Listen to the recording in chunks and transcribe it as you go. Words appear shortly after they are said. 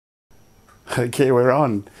Okay, we're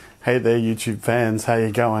on. Hey there, YouTube fans. How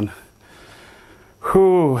you going?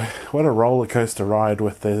 Whew, what a roller coaster ride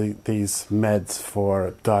with these meds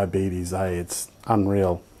for diabetes, eh? It's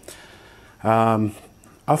unreal.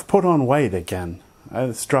 I've put on weight again.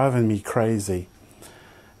 It's driving me crazy.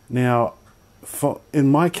 Now,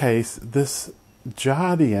 in my case, this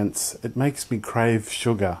Jardiance, it makes me crave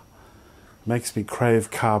sugar. It makes me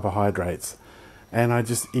crave carbohydrates. And I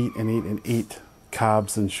just eat and eat and eat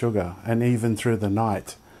carbs and sugar, and even through the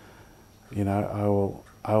night, you know,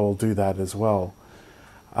 I will do that as well.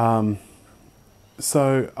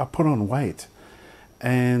 So I put on weight,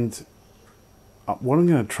 and what I'm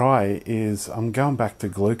going to try is I'm going back to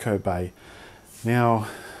Glucobay. Now,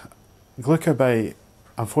 Glucobay,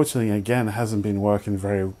 unfortunately, again, hasn't been working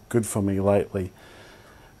very good for me lately,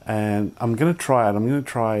 and I'm going to try it. I'm going to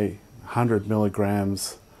try 100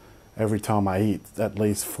 milligrams every time I eat, at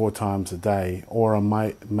least 4 times a day, or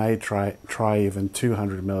I may try even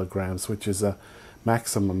 200 milligrams, which is a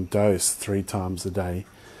maximum dose 3 times a day.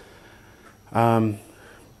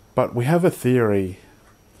 But we have a theory.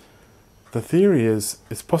 The theory is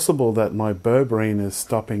it's possible that my berberine is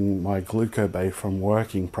stopping my Glucobay from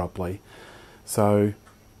working properly. So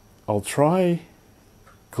I'll try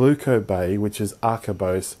Glucobay, which is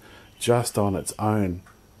acarbose, just on its own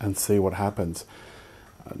and see what happens.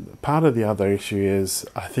 Part of the other issue is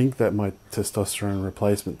I think that my testosterone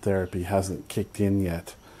replacement therapy hasn't kicked in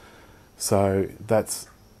yet. So that's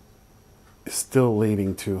still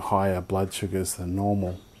leading to higher blood sugars than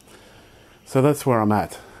normal. So that's where I'm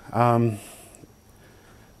at.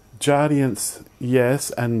 Jardiance,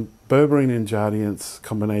 yes, and berberine and Jardiance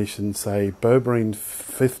combination, say berberine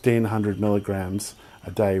 1500 milligrams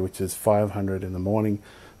a day, which is 500 in the morning,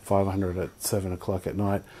 500 at 7 o'clock at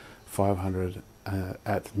night, 500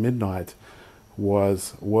 at midnight,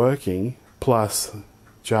 was working, plus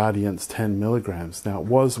Jardiance 10 milligrams. Now, it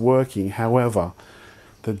was working, however,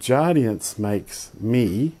 the Jardiance makes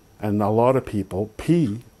me and a lot of people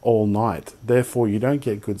pee all night. Therefore, you don't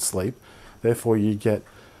get good sleep. Therefore, you get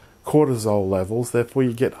cortisol levels. Therefore,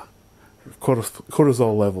 you get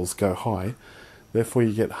cortisol levels go high. Therefore,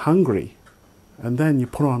 you get hungry. And then you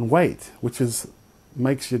put on weight, which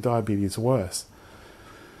makes your diabetes worse.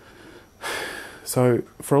 So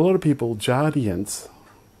for a lot of people, Jardiance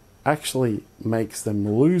actually makes them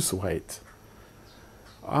lose weight.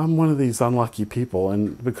 I'm one of these unlucky people,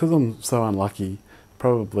 and because I'm so unlucky,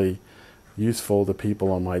 probably useful to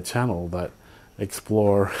people on my channel that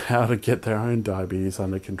explore how to get their own diabetes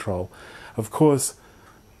under control. Of course,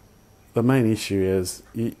 the main issue is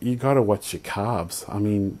you got to watch your carbs. I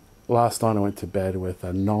mean, last night I went to bed with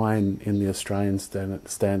a 9 in the Australian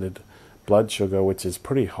standard blood sugar, which is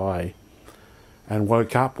pretty high, and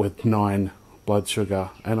woke up with 9 blood sugar,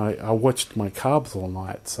 and I watched my carbs all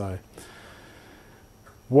night. So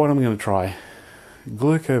what I'm going to try,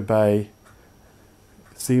 Glucobay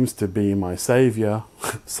seems to be my savior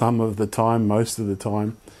some of the time. Most of the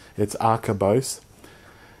time it's acarbose,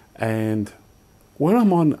 and when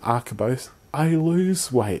I'm on acarbose I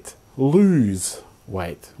lose weight.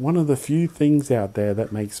 One of the few things out there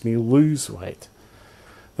that makes me lose weight.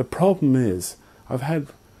 The problem is I've had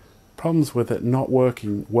problems with it not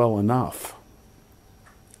working well enough.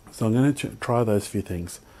 So I'm going to try those few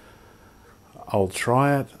things. I'll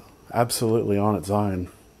try it absolutely on its own.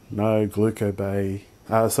 No Glucobay,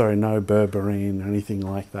 no berberine or anything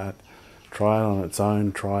like that. Try it on its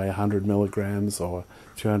own. Try 100 milligrams or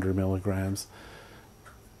 200 milligrams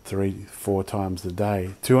 3-4 times a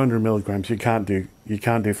day. 200 milligrams you can't do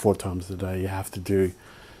 4 times a day. You have to do,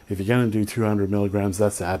 if you're going to do 200 milligrams,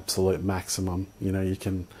 that's the absolute maximum. You know, you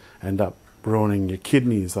can end up ruining your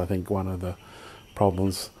kidneys, I think one of the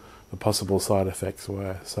problems, the possible side effects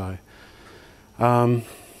were. So that's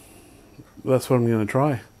what I'm going to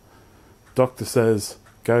try. Doctor says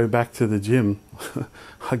go back to the gym.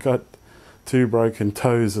 I got 2 broken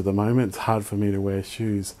toes at the moment. It's hard for me to wear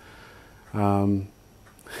shoes.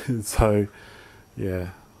 So yeah,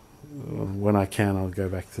 when I can, I'll go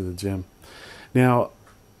back to the gym. Now,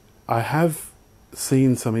 I have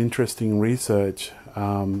seen some interesting research.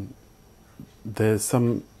 There's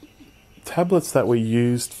some tablets that were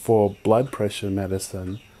used for blood pressure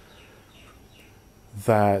medicine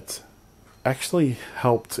that actually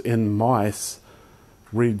helped in mice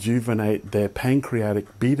rejuvenate their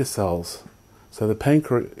pancreatic beta cells. So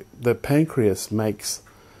the pancreas makes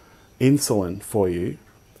insulin for you,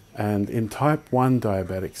 and in type 1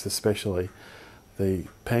 diabetics especially, the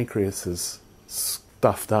pancreas is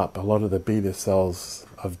stuffed up. A lot of the beta cells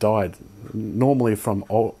have died, normally from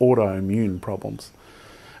autoimmune problems.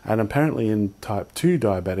 And apparently in type 2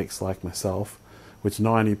 diabetics like myself, which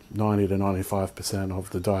 90 to 95% of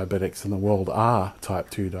the diabetics in the world are type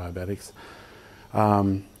 2 diabetics,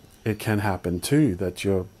 it can happen too, that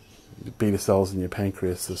your beta cells in your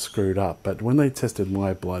pancreas are screwed up. But when they tested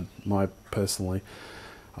my blood, personally,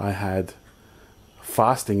 I had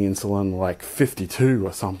fasting insulin like 52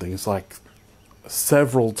 or something. It's like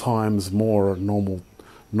several times more normal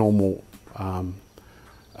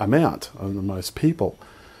amount on most people,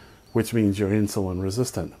 which means you're insulin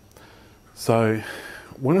resistant. So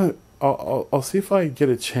when I'll see if I get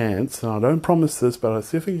a chance, and I don't promise this, but I'll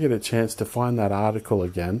see if I can get a chance to find that article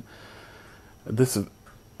again. This is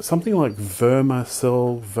something like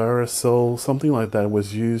Vericil, something like that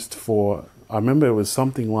was used for, I remember it was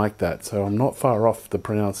something like that, so I'm not far off the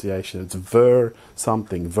pronunciation. It's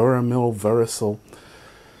something, Veramil, Vericil.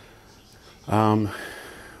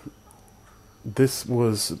 This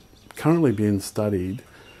was currently being studied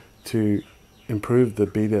to improve the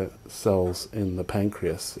beta cells in the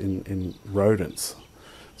pancreas in rodents.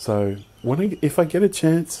 So if I get a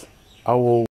chance, I will